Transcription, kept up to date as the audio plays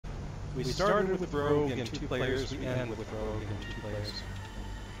We started with Rogue and 2 players, we end with Rogue and 2 players.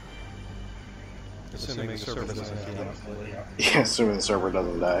 Assuming the server doesn't die. Yeah, assuming the server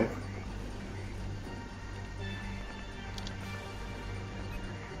doesn't die.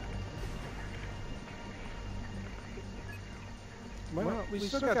 Well, we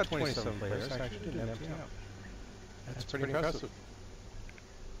still got 27 players, actually didn't empty out. That's pretty impressive.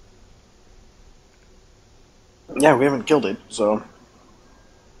 Yeah, we haven't killed it, so...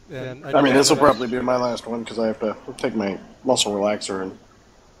 And I mean, this will probably be my last one, because I have to take my muscle relaxer and...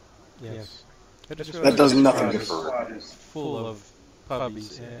 Yes. That does nothing good for it. Full of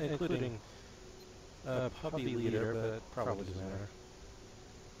puppies, including a puppy leader, but probably doesn't matter.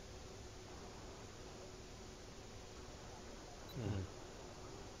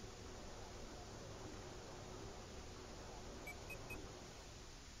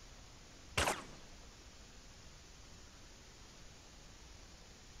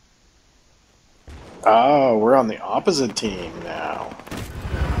 Oh, we're on the opposite team now.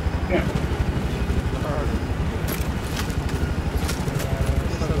 Yeah.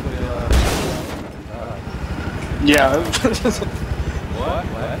 Yeah. What?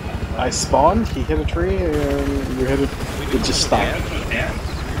 I spawned, he hit a tree, and you hit it. It just stopped.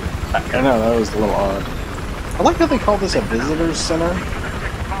 I know, that was a little odd. I like how they call this a visitor's center.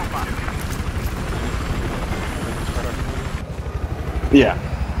 Yeah.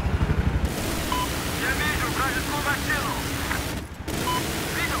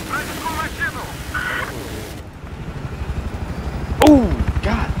 Oh,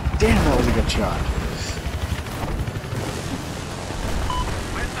 god damn, that was a good shot.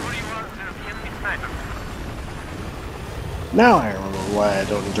 Now I remember why I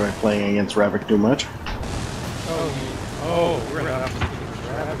don't enjoy playing against Ravik too much. Oh, we're not.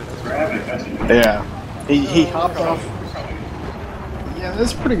 Yeah. He hopped off. Yeah,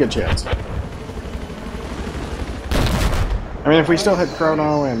 that's a pretty good chance. I mean, if we still had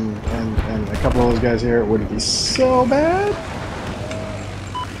Chrono and a couple of those guys here, it wouldn't be so bad.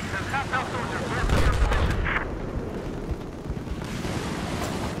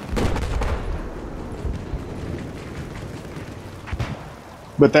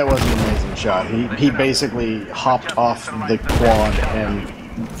 But that was an amazing shot. He basically hopped off the quad and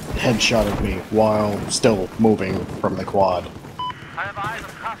headshotted me while still moving from the quad. I have eyes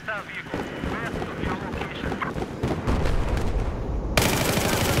on hostile vehicle west of your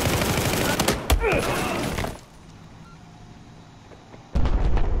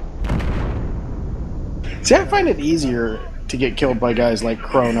location. See, I find it easier to get killed by guys like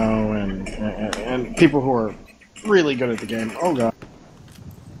Chrono and people who are really good at the game. Oh god.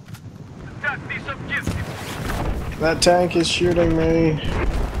 That tank is shooting me.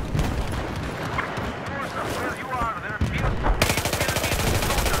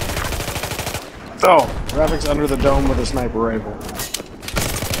 Oh, Ravik's under the dome with a sniper rifle.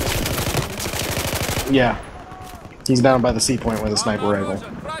 Yeah. He's down by the C point with a sniper rifle.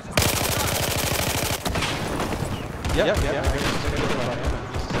 Yep.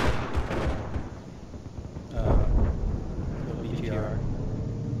 BTR.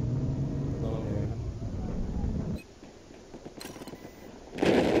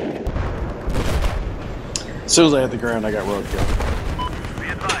 As soon as I hit the ground, I got roadkill. Be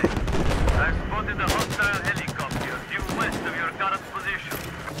advised, I've spotted a hostile helicopter due west of your current position.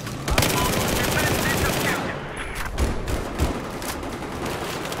 Defend this objective.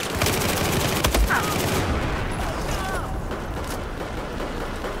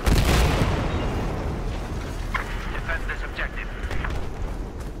 Defend this objective.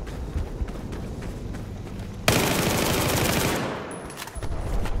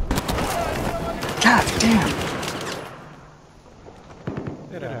 God damn!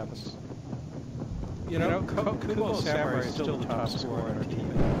 It happens. You know, Kubo Samurai is still the top scorer on our team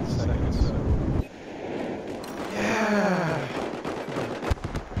in seconds, so... Yeah!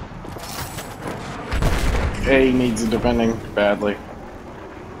 A needs defending badly.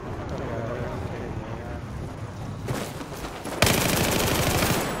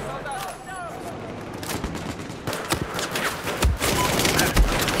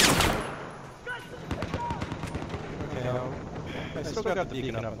 I still got the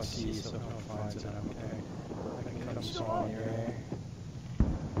beacon up on C, so if no one finds it, I'm okay. I can come spawn here,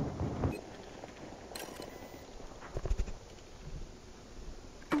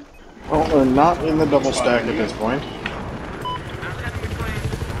 Well, we're not in the double stack at this point.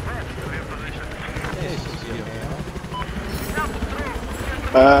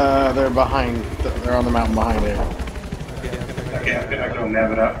 They're behind. They're on the mountain behind it. Okay, I can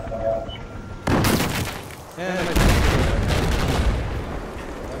nav it up.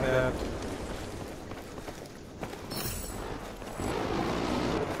 that.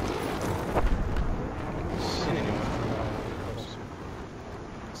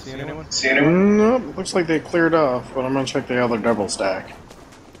 See anyone? See anyone? Nope, looks like they cleared off, but I'm gonna check the other double stack.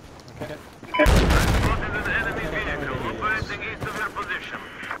 Okay. Spotted an enemy vehicle operating east of your position.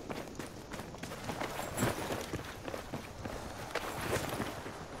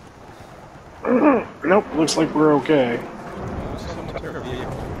 Nope, looks like we're okay. Someone's their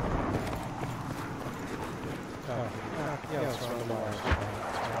vehicle. Yeah, it's around the wires.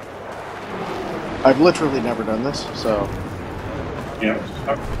 I've literally never done this, so Yeah.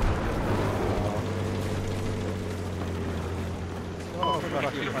 Oh, what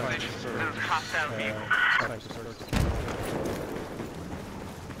about your position for types of search?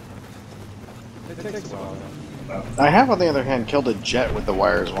 It takes a while though. I have, on the other hand, killed a jet with the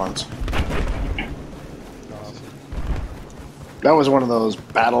wires once. Awesome. That was one of those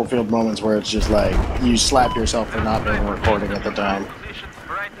battlefield moments where it's just like, you slap yourself for not being recording at the time. Position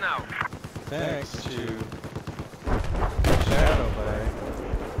right now. Thanks to Shadow Lair.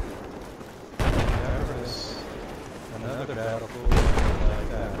 Never miss another battlefield like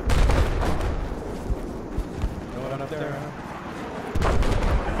that. No one up there, huh?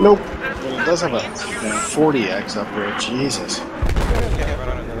 Nope. But it does have a 40x up here, Jesus. Can't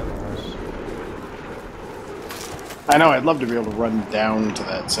run into the other cars. I know, I'd love to be able to run down to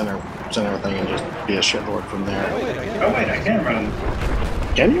that center thing and just be a shitlord from there. Oh wait, I can run.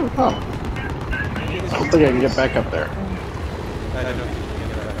 Can you? Oh. I don't think I can get back up there. I don't think you can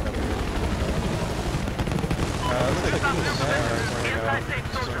get back up there. Looks like Cains Lair is running out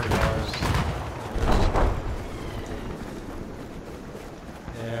certain cars.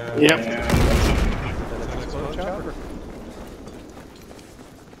 Yeah. Yep. That's an explode chopper.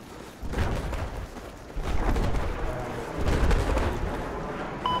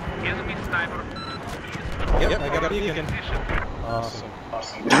 Enemy sniper. Yep, I got a beacon. Awesome.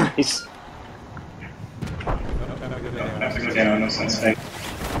 Awesome. Nice. No time to go I have to down. go down this instant.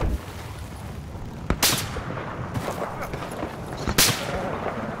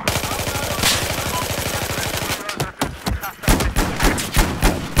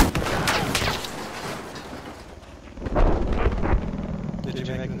 Did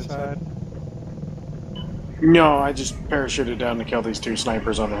you make it inside? No, I just parachuted down to kill these two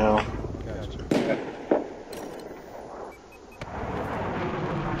snipers on the hill. Gotcha.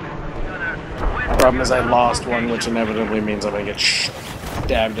 Problem is I lost one, which inevitably means I'm gonna get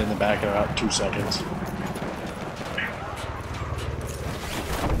stabbed in the back in about 2 seconds.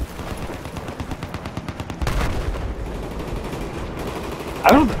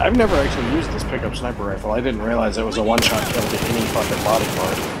 I've never actually used this pickup sniper rifle. I didn't realize it was a one-shot kill to any fucking body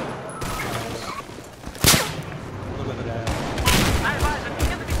part. Look at that.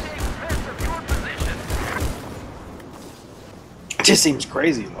 It just seems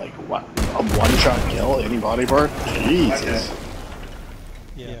crazy. Like, what? A one-shot kill any body part? Jesus.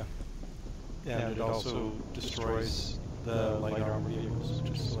 Yeah. Yeah, and it also destroys the light armor vehicles,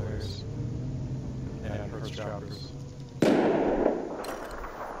 which is hilarious. And hurts choppers.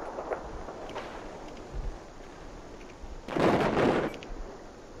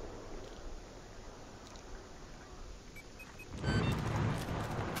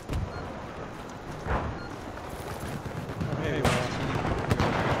 Hey, well.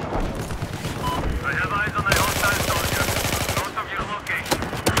 I have eyes on a hostile soldier. North of your location.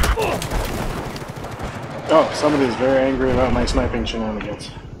 Oh, somebody's very angry about my sniping shenanigans.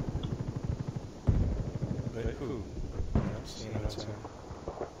 Wait, who? Yep, seen it outside.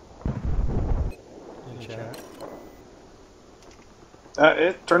 In chat.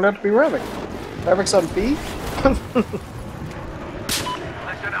 It turned out to be Ravik. Ravik's on B?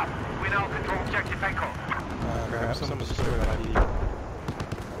 Listen up. We now control objective Echo. Grab some secure ID.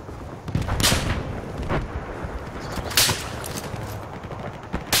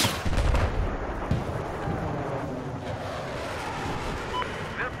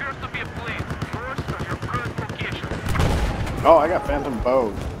 There appears to be a plane north of your current location. Oh, I got Phantom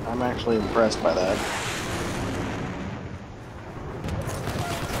Bowed. I'm actually impressed by that.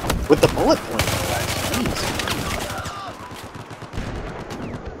 With the bullet point, jeez.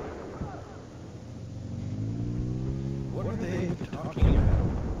 What are they talking about?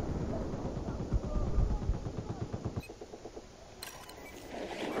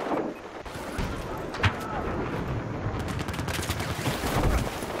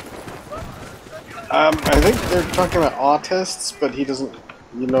 I think they're talking about autists, but he doesn't,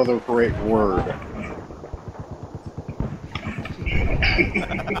 the right word.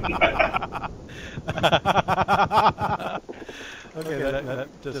 Okay, that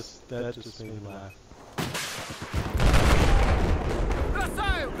just made me laugh.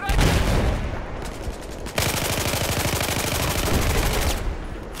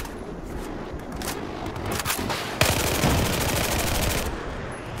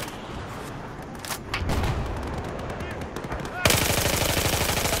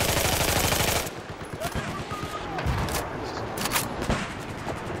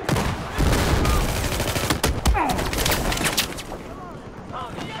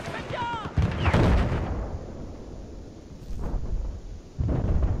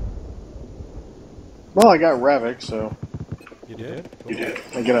 Well, I got Ravik, so You did? You did.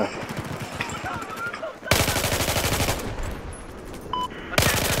 I get a.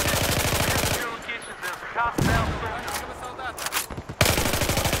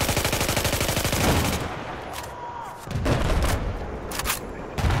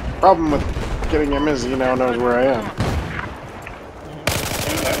 Problem with getting him is he now knows where I am.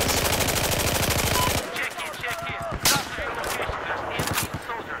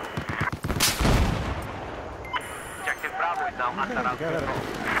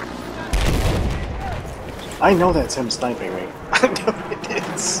 I know that's him sniping me. I know it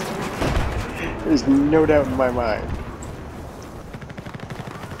is. There's no doubt in my mind.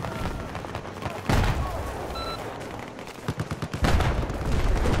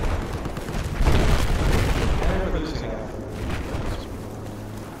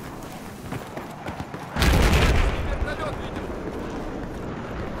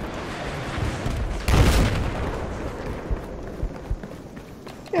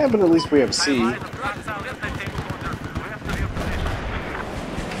 Yeah, but at least we have C.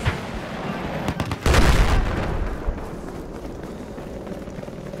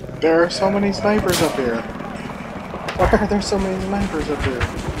 There are so many snipers up here. Why are there so many snipers up here?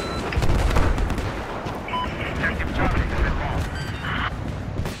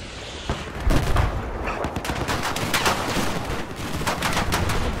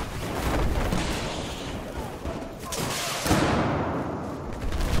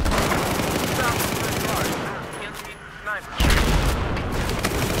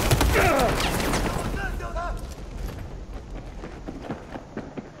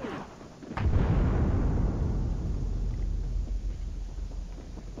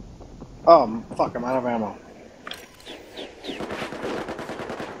 Oh, fuck, I'm out of ammo.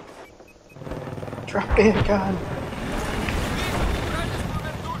 Drop me a gun.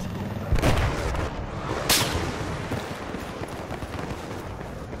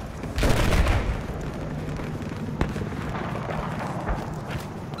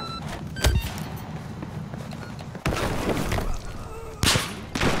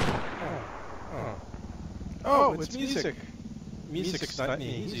 Oh, it's music. Music's not me.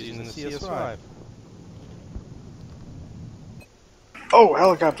 He's using the CS5. Oh,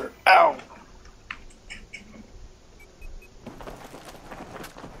 helicopter. Ow.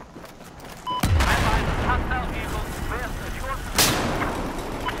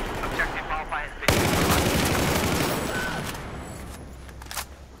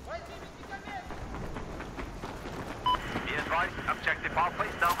 Objective Alpha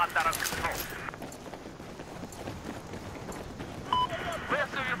is now under our control.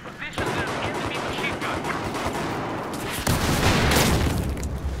 West of your position, there's enemy machine gun.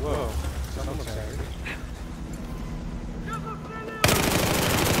 Whoa, someone's angry.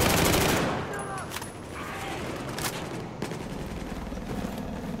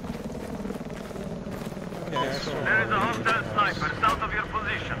 There is a hostile sniper south of your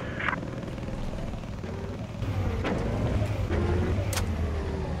position.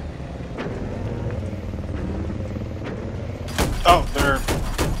 Oh, they're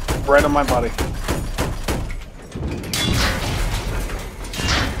right on my body.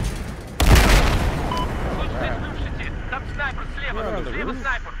 Там снайпер слева, слева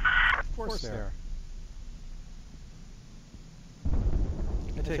снайпер. Of course they are.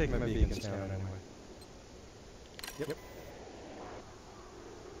 I take my beacons down anyway. Yep.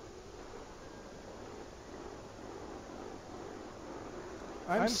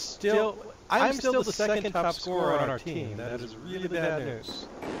 I'm still the second top scorer on our team. That is really bad news.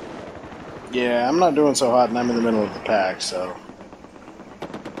 Yeah, I'm not doing so hot and I'm in the middle of the pack, so.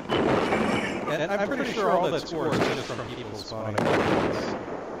 And I'm pretty sure all that score is just from people spawning. God,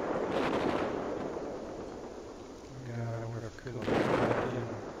 I wonder if could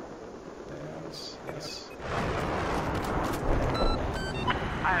yes.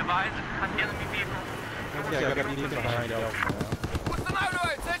 I have eyes on enemy people. Okay, I got a beacon behind Elf now.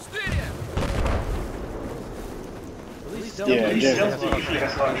 At least Yeah, He yeah. still usually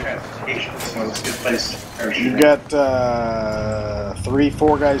has a lot of transportation, so it's a good place to parachute. You got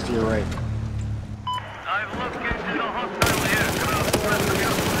 3-4 guys to your right. I've located a hostile aircraft west of your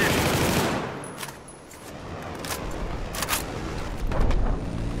position.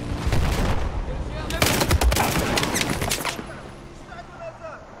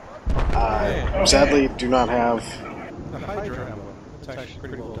 Sadly, do not have. The Hydra ammo. It's actually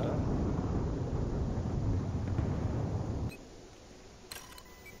pretty well done.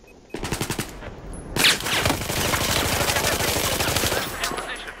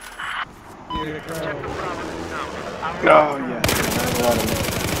 Oh yeah.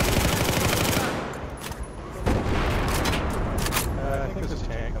 I think there's a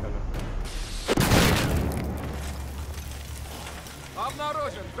tank coming.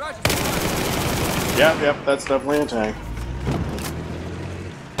 Yep, that's definitely a tank.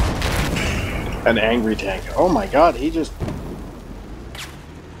 An angry tank. Oh my god, he just...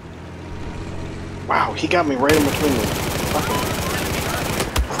 Wow, he got me right in between the fucking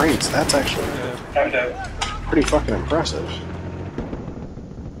crates. That's actually pretty fucking impressive.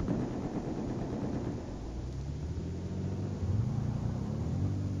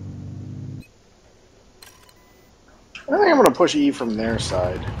 I think I'm gonna push E from their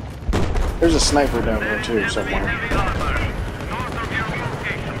side. There's a sniper down there too, somewhere.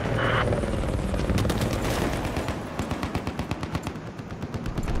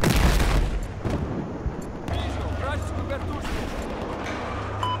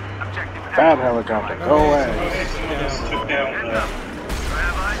 Bad helicopter, go away. Took down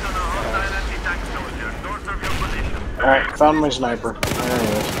Alright, found my sniper. There he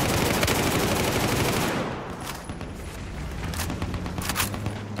is.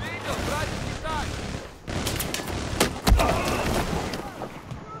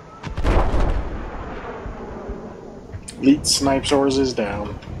 Elite Snipesors is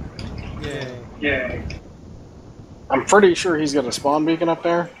down. Yay. I'm pretty sure he's got a spawn beacon up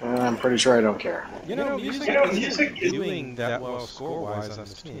there, and I'm pretty sure I don't care. You know, music is doing that well score-wise on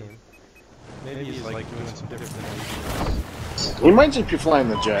this team. Maybe he's like doing some different things. He might just be flying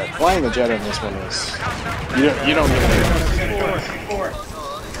the jet. Flying the jet on this one is... You don't get it.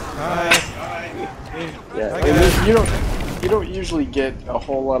 Yeah, and you don't usually get a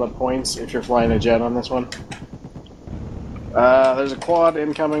whole lot of points if you're flying a jet on this one. There's a quad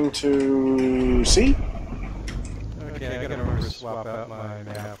incoming to C. Okay, I gotta remember to swap out my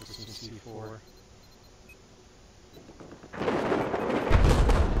map with some C4.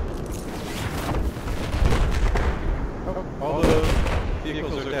 Oh, all the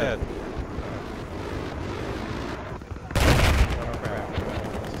vehicles are dead. Oh crap.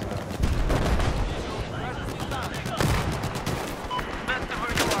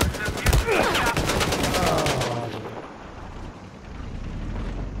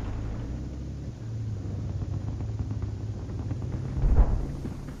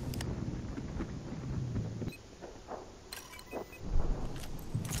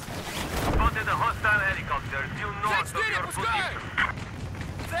 Spotted a hostile helicopter due north of your position.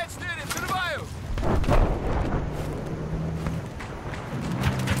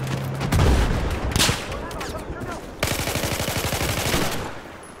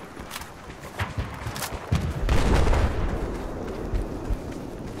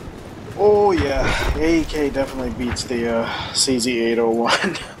 Oh yeah, AK definitely beats the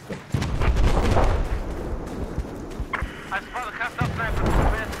CZ-801.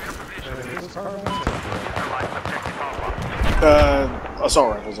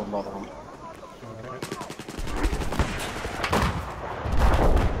 Assault rifles on both of them.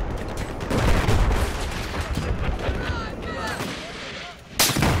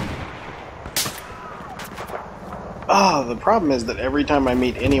 Ah, the problem is that every time I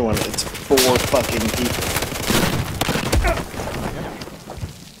meet anyone, it's 4 fucking people.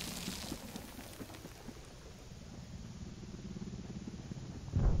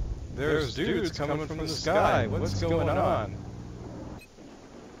 There's dudes coming from the sky. What's going on?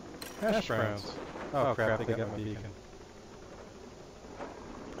 Hash browns. Oh crap, they got my beacon.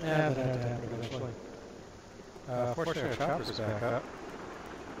 Yeah, that had to happen eventually. Fortunately, our chopper's back up.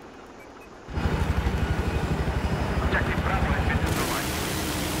 Objective Bravo has been destroyed.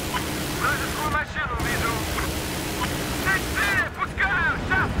 Вражескую машину вижу. Цели, пускаю!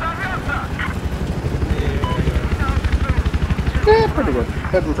 Сейчас сорвется! Yeah, pretty good.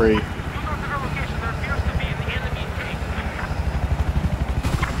 Heading free.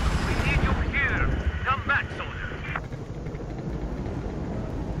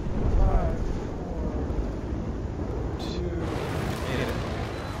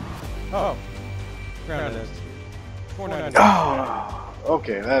 Oh, ground is. 499. Oh,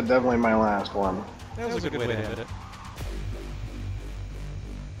 okay, that's definitely my last one. That was a good way to end it.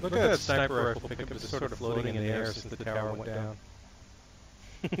 Look at that sniper rifle pickup. It's sort of floating in the air since the tower went down.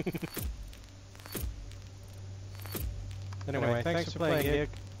 Anyway, thanks for playing, Gig.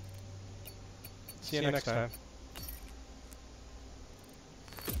 See you next time.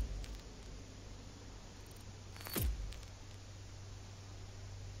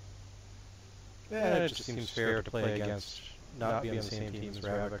 Yeah, it just seems fair to play against, not be on the same team as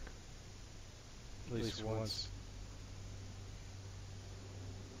Ravik. At least once.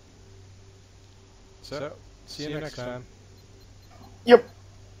 So, see you next time. Yep.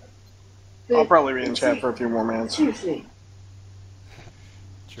 I'll probably be in chat for a few more minutes.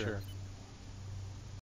 Sure.